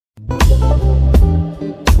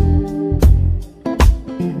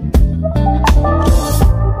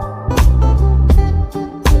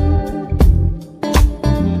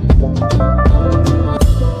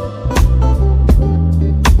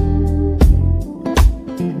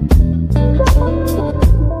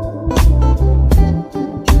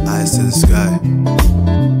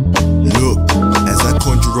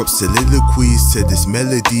soliloquies to this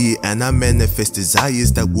melody, and I manifest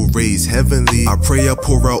desires that will raise heavenly. I pray I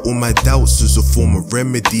pour out all my doubts as a form of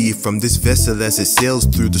remedy from this vessel as it sails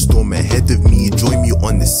through the storm ahead of me. Join me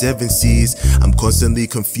on the 7 seas. I'm constantly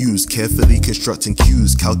confused, carefully constructing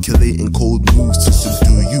cues, calculating cold moves to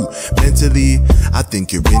subdue you. Mentally, I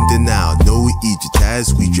think you're in denial. No Egypt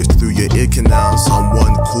as we drift through your ear canals. I'm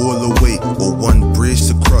one call away or one bridge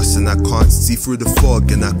to cross, and I can't see through the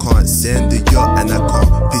fog, and I can't send a yacht, and I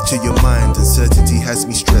can't picture your mind. Uncertainty has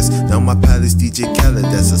me stressed. Now my palace DJ Khaled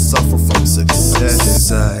as I suffer from success.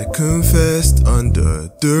 Since I confessed under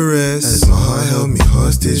duress, as my heart held me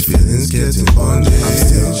hostage, feelings getting bondage. I'm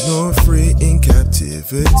still not free in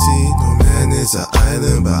captivity. No man is an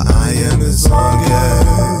island, but I am as long as